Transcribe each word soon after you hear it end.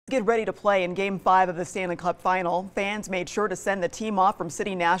Get ready to play in Game 5 of the Stanley Cup Final. Fans made sure to send the team off from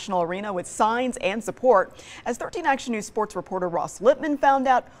City National Arena with signs and support. As 13 Action News sports reporter Ross Lippman found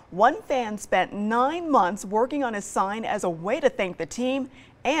out, one fan spent 9 months working on his sign as a way to thank the team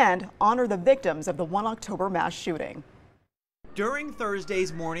and honor the victims of the 1 October mass shooting. During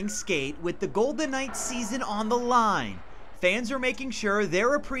Thursday's morning skate with the Golden Knights season on the line, fans are making sure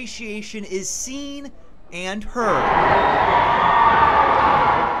their appreciation is seen and heard.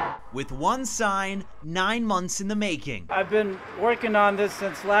 With one sign, 9 months in the making. I've been working on this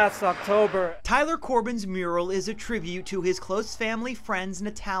since last October. Tyler Corbin's mural is a tribute to his close family friends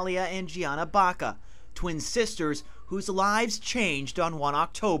Natalia and Gianna Baca, twin sisters whose lives changed on 1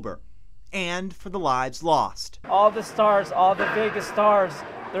 October, and for the lives lost. All the stars, all the Vegas stars,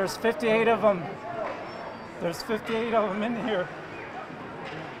 there's 58 of them. There's 58 of them in here.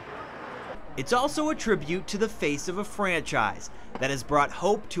 It's also a tribute to the face of a franchise that has brought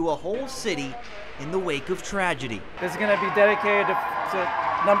hope to a whole city in the wake of tragedy. It's going to be dedicated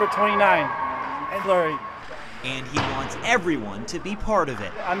to number 29, Fleury. And he wants everyone to be part of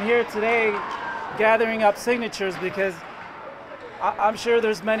it. I'm here today gathering up signatures because I'm sure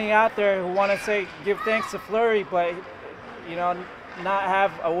there's many out there who want to give thanks to Fleury, but not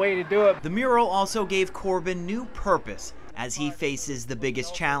have a way to do it. The mural also gave Corbin new purpose as he faces the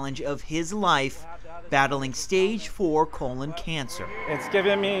biggest challenge of his life, battling stage 4 colon cancer. It's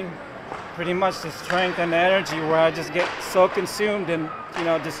given me pretty much the strength and the energy where I just get so consumed and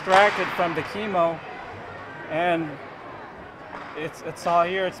distracted from the chemo, and it's all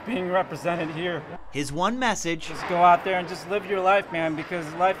here. It's being represented here. His one message: just go out there and just live your life, man,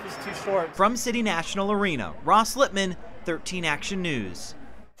 because life is too short. From City National Arena, Ross Lippman, 13 Action News.